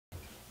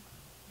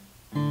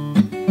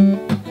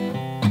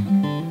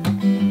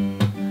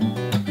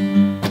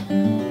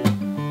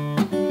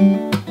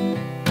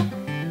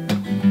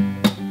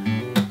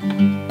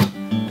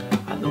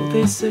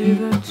say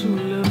that true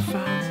love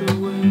finds a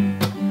way,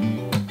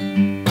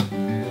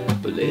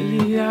 but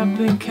lately I've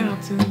been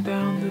counting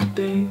down the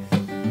days.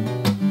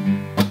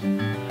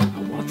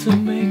 I want to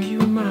make you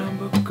mine,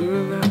 but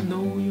girl, I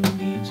know you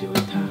need your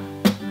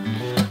time.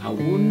 I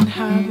wouldn't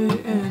have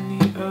it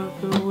any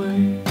other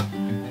way.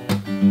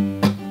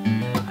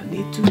 I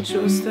need to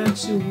trust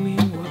that you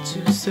mean what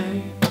you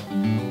say,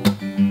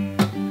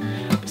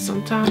 but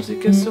sometimes it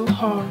gets so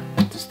hard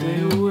to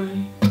stay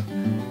away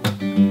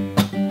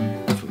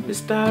from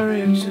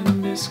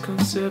misdirection,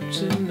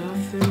 misconception.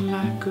 Nothing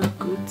like a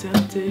good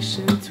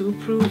temptation to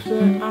prove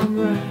that I'm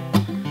right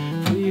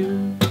for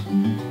you.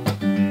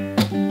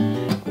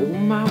 Oh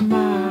my,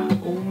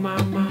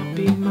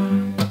 be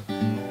mine.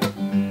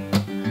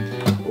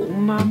 Oh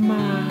my,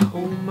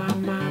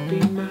 be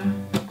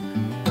mine.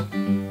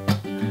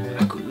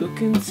 I could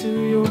look into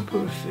your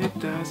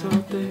perfect eyes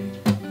all day.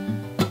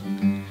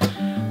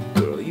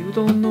 Girl, you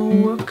don't know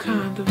what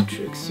kind of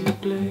tricks you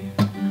play.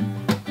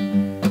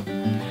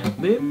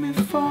 Made me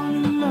fall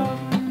in love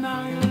and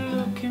now you're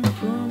looking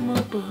from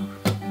above.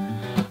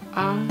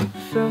 I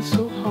fell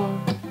so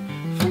hard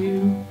for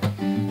you.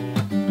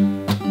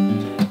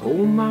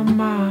 Oh my, be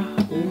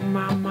mine. Oh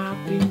my,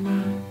 be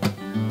mine.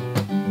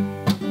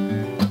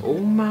 Oh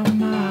my,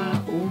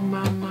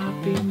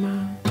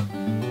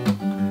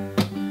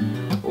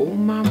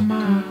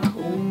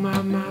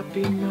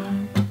 be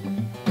mine.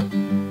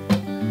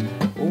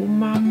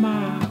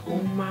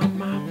 Oh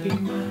my, be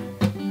mine.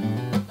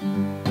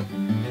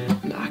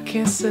 And I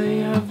can't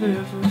say I've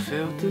ever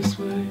felt this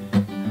way,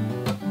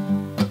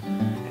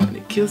 and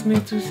it kills me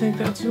to think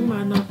that you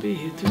might not be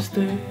here to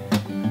stay.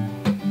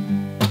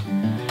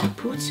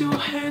 Put your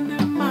hand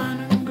in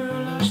mine and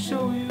girl, I'll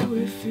show you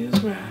it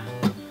feels right.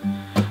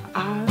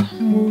 I'll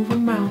move a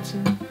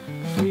mountain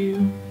for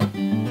you.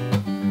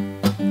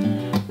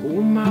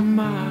 Oh my,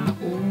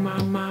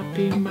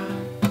 be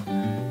mine.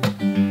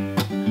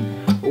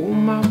 Oh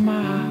my,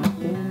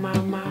 be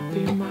mine.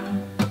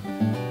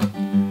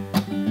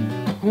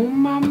 Oh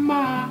my, be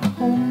mine.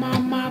 Oh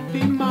my,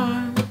 be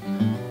mine.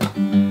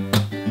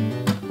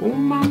 Oh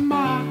my,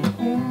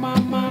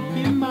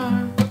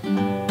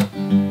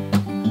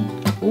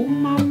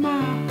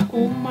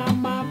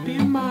 be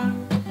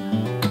mine.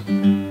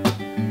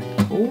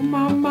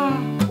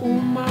 Oh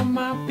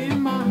my, be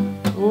mine.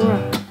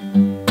 Alright.